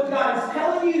 Do what God is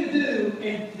telling you to do,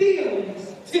 and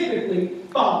feelings typically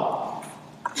follow.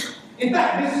 In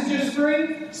fact, this is just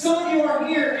 3. Some of you are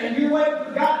here, and you're waiting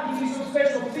for God to give you some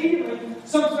special feeling,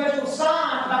 some special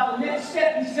sign about the next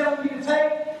step He's telling you to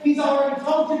take. He's already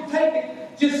told you to take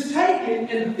it. Just take it,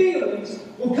 and the feelings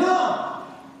will come.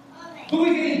 But we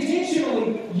can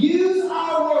intentionally use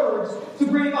our words to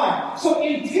bring life. So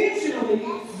intentionally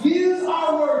use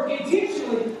our words,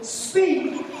 intentionally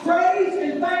speak praise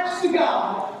and thanks to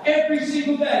God every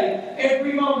single day,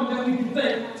 every moment that we can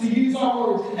think to use our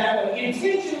words in that way.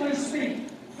 Intentionally speak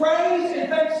praise and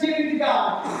thanksgiving to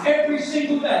God every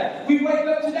single day. We wake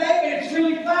up today and it's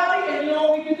really cloudy, and you know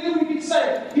what we can do? We can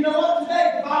say, you know what,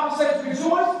 today the Bible says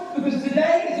rejoice, because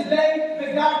today is a day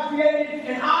that God created,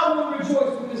 and I will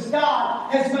rejoice because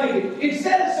God has made it.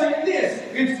 Instead of saying this,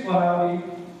 it's cloudy.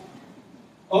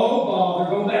 Oh,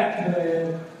 Father, go back to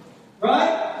bed.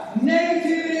 Right?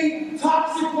 Negativity,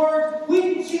 toxic words.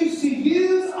 We can choose to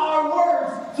use our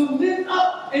words to lift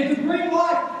up and to bring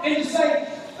life and to say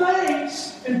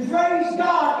thanks and praise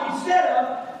God instead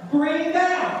of bring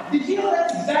down. Did you know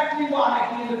that's exactly why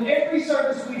at the end of every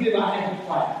service we do, I have to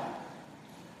clap?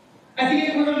 At the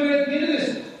end, we're going to do it at the end of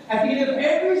this. At the end of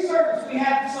every service we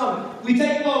have something. We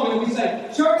take a moment and we say,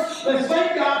 church, let's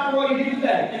thank God for what He did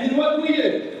today. And then what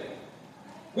do?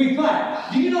 We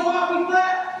clap. Do you know why we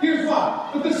clap? Here's why.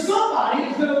 Because somebody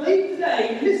is going to leave today,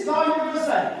 and this is all you're going to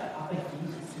say. I think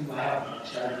Jesus is too loud for the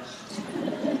church.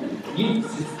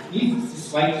 Jesus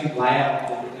is way too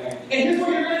loud over there. And here's what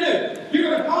you're going to do.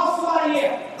 You're going to call somebody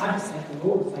out. I just thank the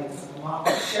Lord for something I want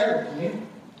to share with you.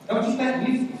 Don't you think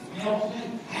Jesus helps me?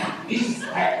 Jesus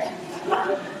helps.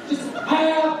 Just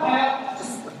pow.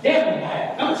 Just devil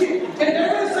pow. Don't you? And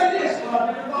they're going to say this. Well, I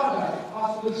never thought about it.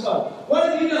 Possibly so. What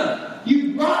have you done?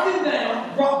 You brought them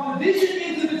down, brought division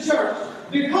into the church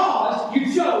because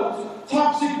you chose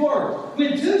toxic words.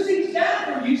 When two seats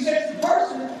down from you sits the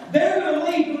person, they're going to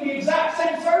leave from the exact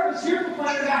same service. You're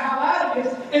complaining about how loud it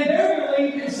is, and they're going to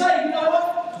leave and say, you know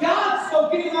what? God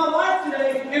spoke into my life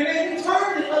today, and man, He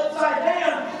turned it upside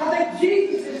down. I think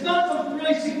Jesus has done something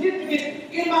really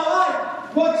significant in my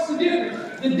life. What's the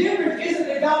difference? The difference isn't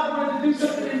that God wanted to do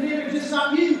something in them, it's just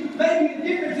not you. Maybe the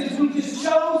difference is we just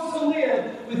chose to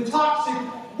live with toxic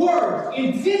words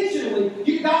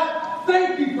intentionally. God,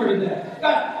 thank you for today.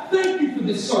 God, thank you for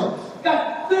this service.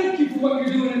 God, thank you for what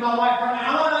you're doing in my life right now.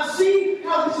 I might not see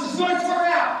how this is going to turn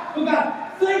out, but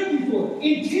God, thank you for it.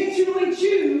 Intentionally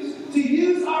choose to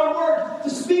use our words to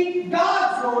speak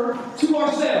God's word to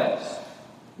ourselves.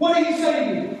 What do you say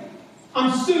to you?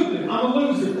 I'm stupid. I'm a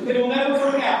loser. It'll never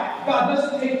work out. God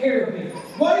doesn't take care of me.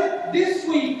 What if this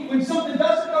week, when something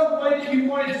doesn't go the way that you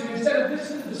wanted to, instead of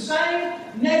listening to the same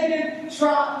negative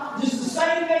talk, just the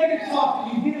same negative talk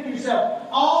that you've given yourself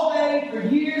all day for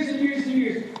years and years and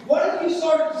years, what if you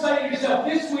started to say to yourself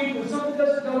this week when something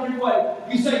doesn't go your way,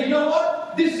 you say, you know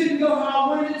what? This didn't go how I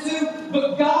wanted it to,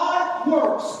 but God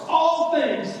works all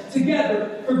things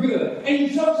together for good. And you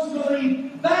chose to believe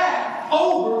that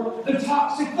over the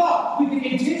toxic thought. We can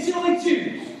intentionally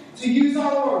choose to use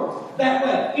our words that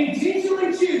way.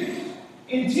 Intentionally choose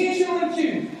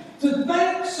to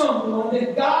thank someone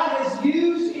that God has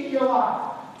used in your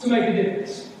life to make a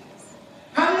difference.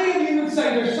 How many of you would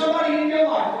say there's somebody in your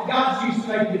life that God's used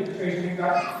to make a difference? Raise your hand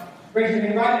right now. Raise your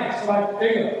hand right now. Somebody,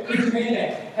 there you go. Put your hand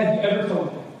down. Have you ever told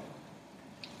them?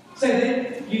 Say that.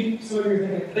 So you're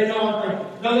thinking, they know I'm thinking.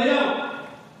 No, they don't.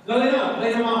 No, they don't.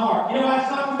 They know my heart. You know why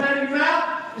it's not coming out of your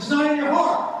mouth? It's not in your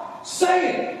heart.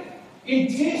 Say it.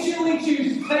 Intentionally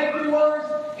choose to take your words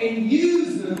and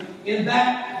use them in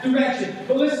that direction.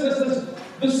 But listen.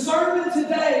 The sermon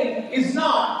today is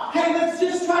not, hey, let's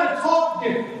just try to talk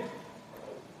different.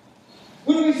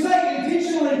 When we say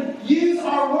intentionally use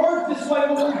our words this way,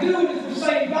 what we're doing is we're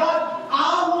saying, God,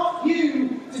 I want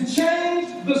you to change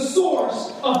the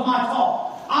source of my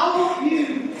talk. I want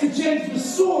you to change the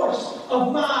source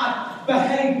of my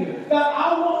behavior. God,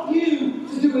 I want you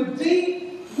to do a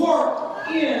deep work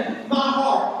in my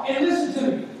heart. And listen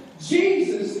to me.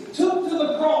 Jesus took to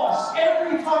the cross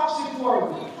every toxic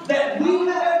word that we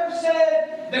have ever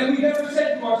said, that we've ever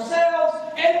said to ourselves,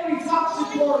 every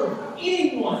toxic word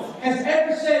anyone has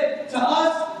ever said to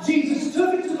us. Jesus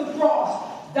took it to the cross,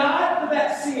 died for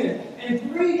that sin, and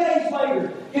 3 days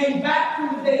later came back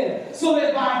from the dead, so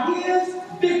that by His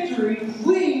victory,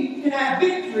 we can have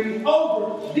victory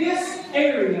over this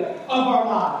area of our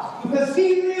lives. Because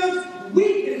He lives,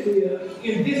 we can live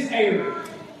in this area.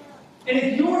 And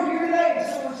if you're here today and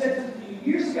someone said something to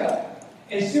you years ago,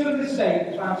 and still to this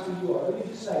day defines who you are, let me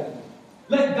just say to you,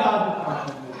 let God define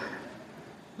who you are.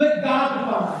 Let God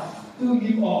define who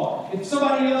you are. If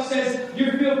somebody else says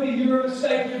you're filthy, you're a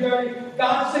mistake, you're dirty,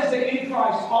 God says that in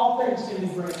Christ all things can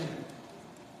be brand new.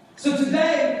 So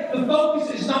today, the focus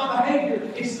is not behavior,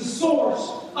 it's the source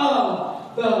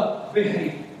of the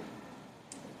behavior.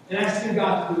 And asking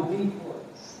God to do a deep work.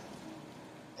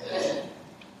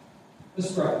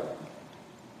 Let's pray.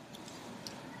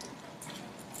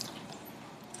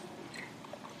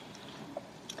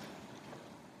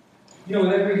 You know,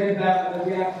 with every head bowed, with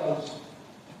every eye closed,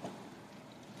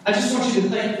 I just want you to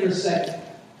think for a second.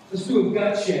 Let's do a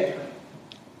gut check.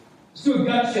 Let's do a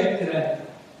gut check today.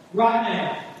 Right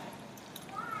now.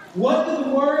 What do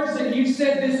the words that you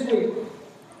said this week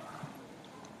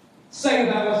say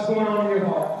about what's going on in your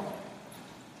heart?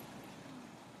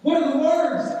 What do the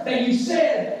words that you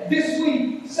said this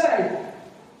week say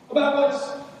about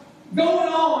what's going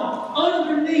on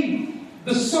underneath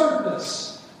the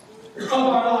surface of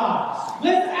our lives?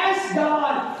 Let's ask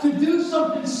God to do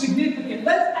something significant.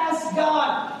 Let's ask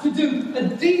God to do a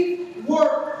deep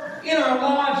work in our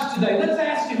lives today. Let's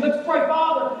ask Him. Let's pray.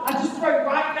 Father, I just pray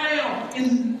right now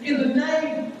in the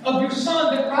name of your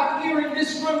Son that right here in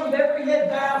this room with every head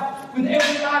bowed, with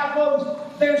every eye closed,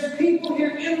 there's people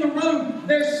here in the room.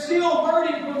 They're still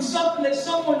hurting from something that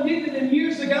someone did to them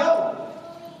years ago.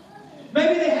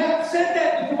 Maybe they haven't said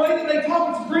that, but the way that they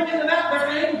talk, it's bringing them out. They're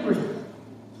angry.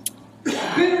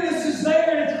 Bitterness is there,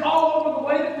 and it's all over the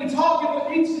way that we talk. And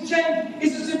what needs to change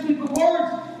isn't simply the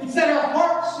words. It's that our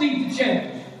hearts need to change.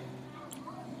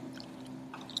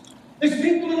 There's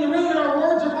people in the room, and our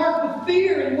words are marked with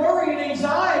fear and worry and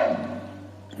anxiety.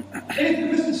 And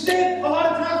it's because instead, a lot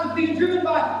of times we're being driven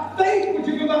by faith, we're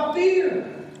driven by fear.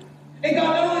 And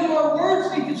God, not only do our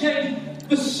words need to change,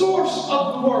 the source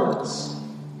of the words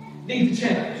need to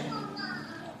change.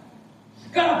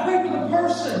 God, I pray for the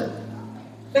person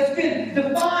that's been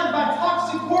defined by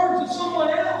toxic words of someone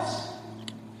else.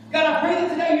 God, I pray that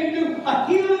today you do a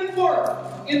healing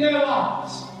work in their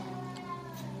lives.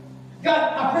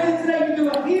 God, I pray that today you do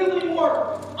a healing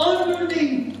work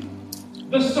underneath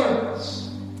the surface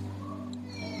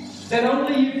that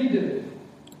only you can do.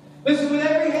 Listen, with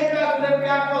every head bowed, with every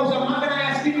eye closed, I'm not going to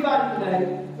ask anybody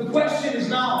today. The question is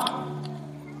not,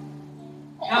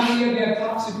 how many of you have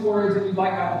toxic words that you'd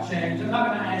like God to change? I'm not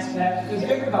going to ask that because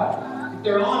everybody, if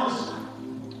they're honest,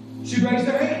 should raise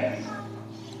their hands.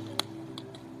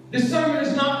 This sermon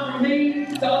is not for me,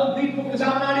 to other people, because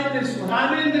I'm not in this one.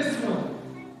 I'm in this one.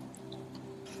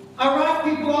 I write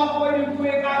people off way too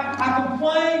quick. I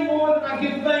complain more than I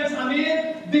give thanks. I'm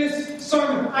in this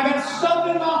sermon. I got stuff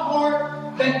in my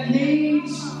heart that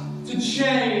needs to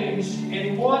change.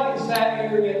 And what is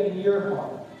that area in your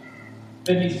heart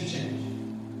that needs to change?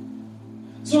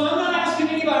 So I'm not asking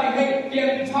anybody, hey, if you have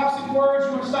any toxic words,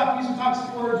 you want to stop using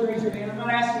toxic words, raise your hand. I'm not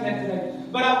asking that today.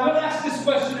 But I will ask this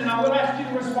question, and I will ask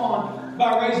you to respond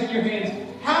by raising your hands.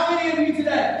 How many of you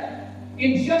today,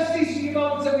 in just these few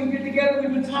moments that we've been together,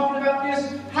 we've been talking about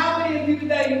this, how many of you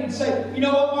today would say, you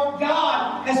know what, Mark,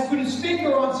 God has put his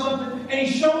finger on something, and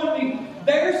he's showing me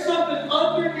there's something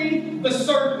underneath the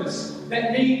surface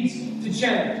that needs to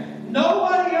change.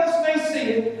 Nobody else may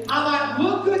see it. I might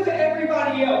look good to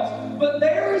everybody else, but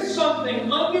there is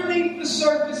something underneath the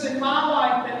surface in my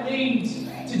life that needs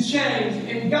to change.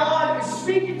 And God is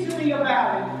speaking to me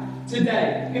about it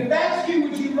today. If that's you,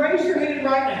 would you raise your hand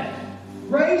right now?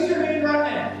 Raise your hand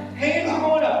right now. Hands are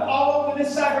going up all over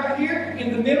this side right here.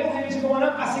 In the middle, hands are going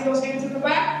up. I see those hands in the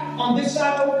back. On this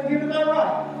side over here to my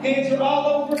right. Hands are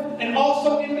all over and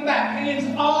also in the back.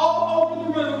 Hands all over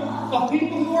the room of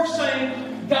people who are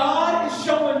saying, God is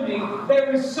showing me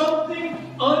there is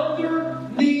something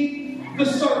underneath the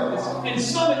surface. And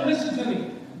Summit, listen to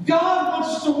me. God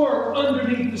wants to work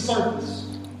underneath the surface.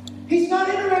 He's not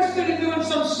interested in doing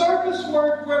some surface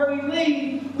work where we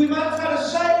leave. We might try to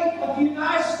say a few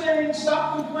nice things,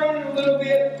 stop complaining a little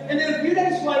bit, and then a few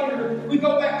days later, we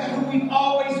go back to who we've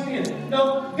always been.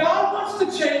 No, God wants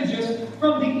to change us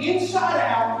from the inside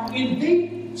out in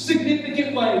deep,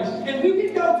 significant ways. And we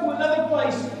can go to another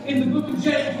place in the book of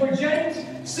James where James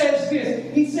says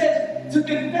this. He says, to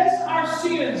confess our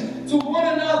sins to one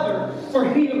another for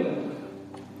healing.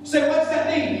 So what's that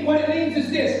mean? What it means is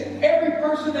this. Every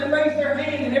person that raised their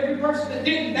hand and every person that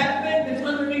didn't, that thing that's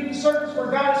underneath the surface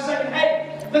where God is saying,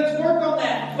 hey, let's work on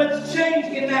that. Let's change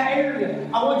in that area.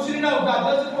 I want you to know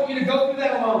God doesn't want you to go through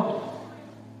that alone.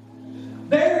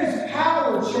 There is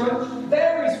power, church.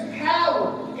 There is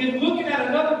power in looking at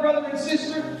another brother and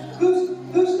sister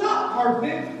who's not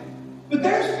perfect. But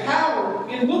there's power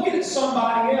in looking at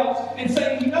somebody else and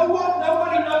saying, you know what?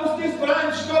 Nobody knows this, but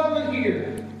I'm struggling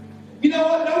here. You know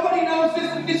what? Nobody knows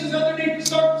this, but this is underneath the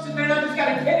surface, and man, I just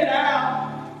got to get it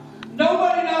out.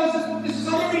 Nobody knows this, but this is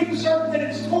underneath the surface, and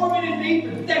it's tormented me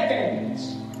for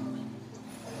decades.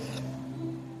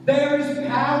 There is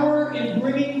power in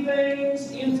bringing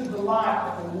things into the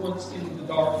light that were once into the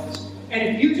darkness.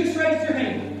 And if you just raised your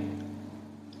hand,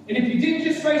 and if you didn't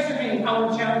just raise your hand, I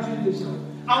want to challenge you to do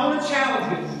something. I want to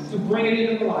challenge you to bring it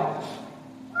into the light.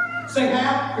 Say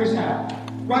how? Here's how.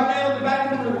 Right now in the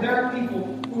back of the room, there are people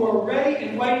who are ready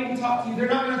and waiting to talk to you. They're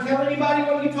not going to tell anybody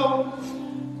what you told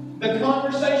them. The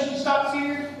conversation stops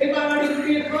here. It might not even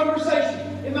be a conversation.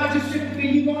 It might just be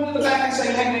you going to the back and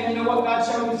saying, hey man, you know what? God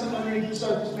showed me something underneath the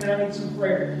surface, man. I need some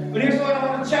prayer. But here's what I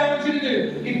want to challenge you to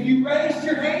do. If you raised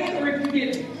your hand or if you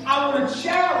didn't, I want to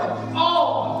challenge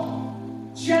all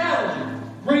of you. Challenge you.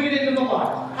 Bring it into the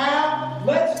light. How?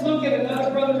 Let's look at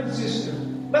another brother and sister.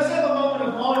 Let's have a moment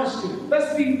of honesty.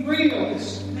 Let's be real.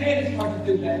 Man, it's hard to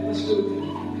do that. Let's do it.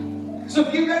 So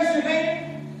if you raise your hand,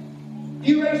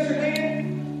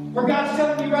 where God's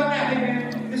telling you right now, hey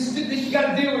man, this you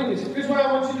got to deal with this. Here's what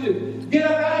I want you to do. Get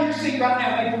up out of your seat right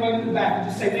now, make your way to the back, and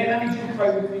just say, man, I need you to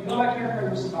pray with me. Go back here and pray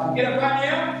with somebody. Get up right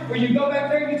now, or you go back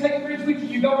there and you take friends with you,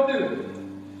 you go and do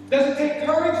it. Does it take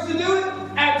courage to do it?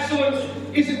 Absolutely.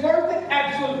 Is it worth it?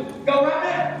 Absolutely. Go right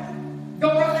now.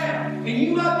 Go right now. And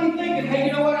you might be thinking, hey,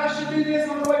 you know what? I should do this.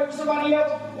 I'm going to wait for somebody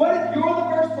else. What if you're the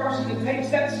first person that takes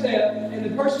that step and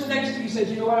the person next to you says,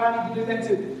 you know what? I need to do that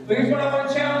too. But here's what I want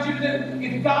to challenge you to do.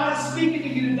 If God is speaking to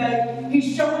you today,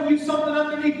 He's showing you something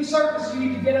underneath the surface. You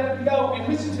need to get up and go. And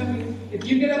listen to me. If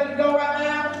you get up and go right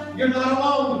now, you're not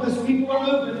alone because people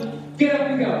are moving. Get up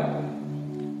and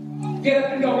go. Get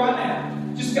up and go right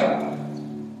now. Just go.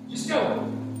 Just go.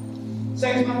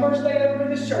 Say, it's my first day ever in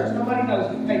this church. Nobody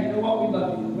knows me. Hey, you know what? We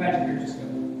love you. We're glad you're here. Just go.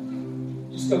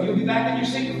 Just go. You'll be back in your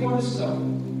seat before this is over.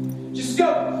 Just go.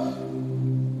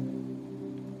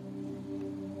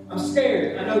 I'm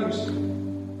scared. I know you're scared.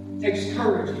 It takes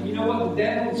courage. And you know what? The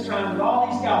devil is trying with all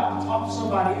he's got to talk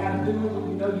somebody out of doing what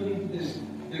you know you need to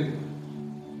do.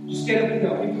 Just get up and go.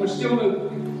 People are still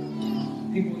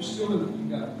moving. People are still moving.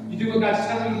 You go. You do what God's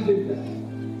telling you to do today.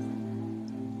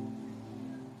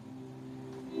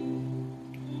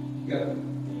 Go.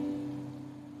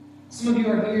 Some of you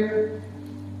are here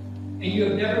and you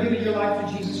have never given your life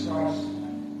to Jesus Christ. You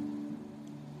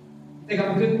think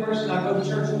I'm a good person, I go to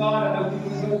church a lot, I know people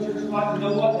that go to church a lot, you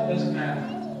know what? That doesn't matter.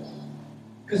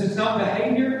 Because it's not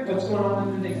behavior, what's going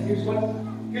on underneath.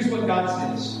 Here's what God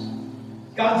says.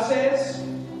 God says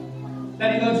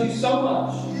that He loves you so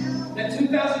much that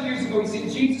 2,000 years ago He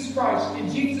sent Jesus Christ,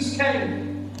 and Jesus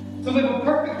came to live a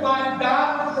perfect life,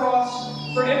 die on the cross,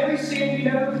 for every sin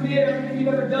you've ever committed, everything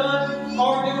you've ever done,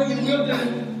 are doing, and will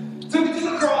do. Took it to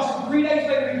the cross, and 3 days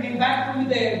later He came back from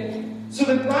the dead. So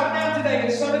that right now today,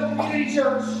 at Summit Community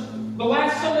Church, the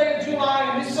last Sunday of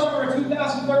July, and this summer of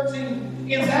 2013,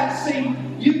 in that seat,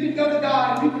 you can go to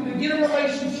God, and you can begin a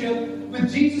relationship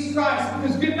with Jesus Christ.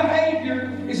 Because good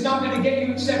behavior is not going to get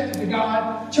you accepted to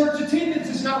God. Church attendance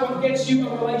is not what gets you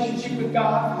a relationship with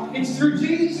God. It's through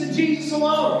Jesus and Jesus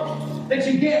alone that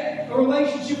you get a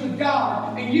relationship with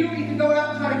God. And you don't need to go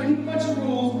out and try to keep a bunch of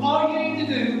rules. All you need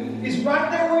to do is right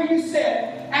there where you sit,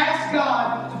 ask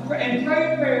God to pray, and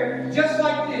pray a prayer just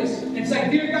like this. And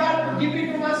say, Dear God, forgive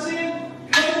me for my sin.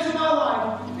 Come into my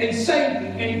life and save me.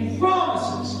 And He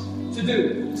promises to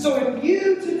do it. So if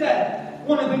you today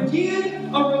want to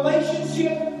begin a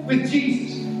relationship with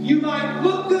Jesus, you might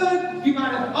look good, you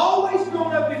might have always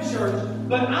grown up in church,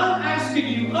 but I'm asking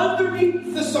you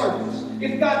underneath the surface,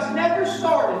 if God's never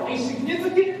started a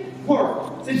significant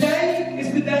work, today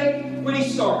is the day when He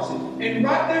starts it. And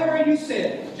right there where you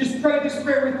sit, just pray this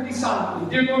prayer with me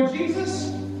silently. Dear Lord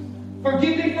Jesus,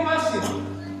 forgive me for my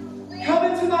sin. Come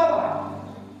into my life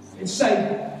and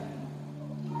save me.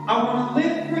 I want to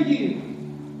live for you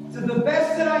to the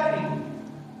best that I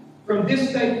can from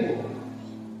this day forward.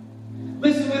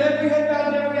 Listen, with every head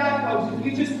bowed and every eye closed, if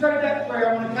you just prayed that prayer,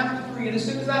 I want to count to 3. And as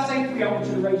soon as I say 3, I want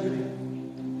you to raise your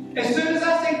hand. As soon as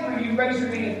I say 3, you raise your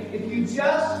hand. If you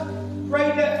just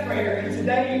prayed that prayer and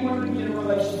today you want to begin a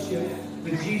relationship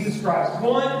with Jesus Christ.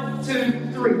 1,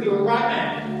 2, 3. Do it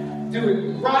right now. Do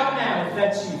it right now if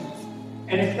that's you.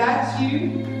 And if that's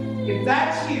you,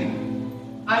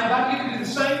 I invite you to do the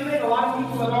same thing a lot of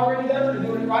people have already done. They're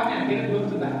doing it right now. Get it, move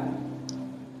to the back.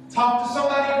 Talk to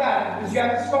somebody about it. Because you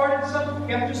haven't started something.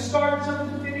 You haven't just started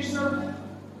something to finish something.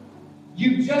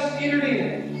 You just entered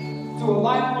into a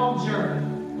lifelong journey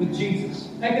with Jesus.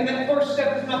 Taking that first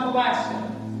step is not the last step.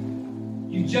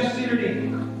 You just entered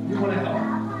in. We want to help.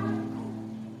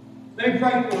 Let me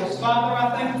pray for us. Father, I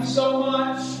thank you so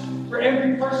much for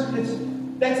every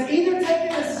person that's either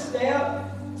taken a step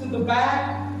to the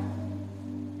back.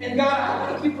 And God,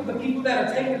 I thank you for the people that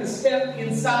are taking a step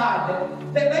inside,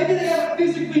 that maybe they haven't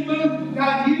physically moved.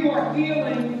 God, you are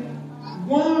healing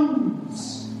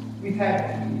wounds we've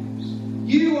had for years.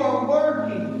 You are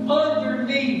working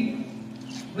underneath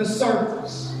the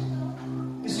surface.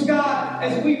 And so God,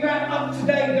 as we wrap up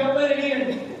today, don't let it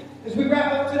end. As we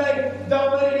wrap up today,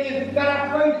 don't let it end. God, I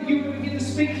pray that you would begin to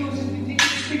speak to us and continue to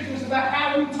speak to us about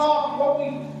how we talk and what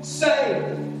we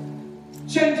say.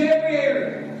 Change every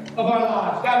area of our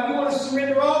lives. God, we want to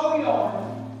surrender all we are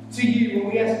to you.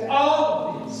 And we ask all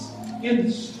of this in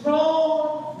the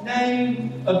strong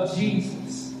name of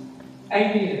Jesus.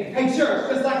 Amen. Hey, church,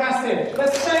 just like I said,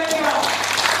 let's thank God.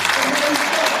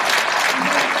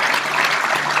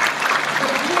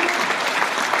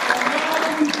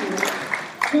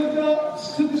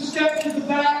 Took a step to the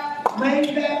back,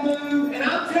 made that move, and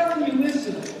I'm telling you,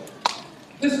 listen,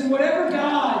 whatever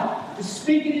God is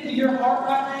speaking into your heart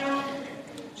right now,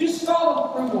 just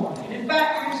follow through on it. And in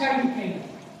fact, here's how you can.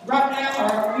 Right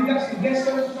now, we've got some guest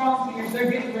service volunteers. They're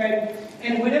getting ready.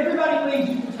 And when everybody leaves,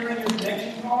 you can turn in your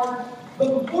connection card.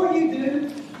 But before you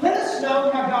do, let us know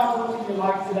how God works in your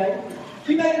life today. If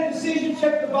you made a decision,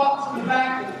 check the box in the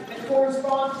back that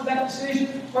corresponds to that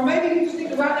decision. Or maybe you just need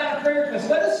to write down a prayer request.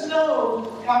 Let us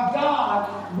know how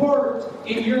God worked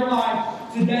in your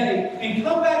life today. And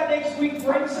come back next week,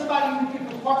 bring somebody who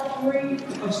can for part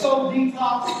 3 of Soul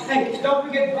Detox. Hey, don't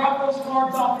forget, drop those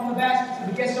cards off in the baskets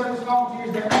of the guest service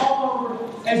volunteers. They're all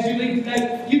over as you leave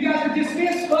today. You guys are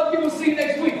dismissed. Love you. We'll see you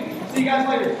next week. See you guys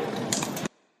later.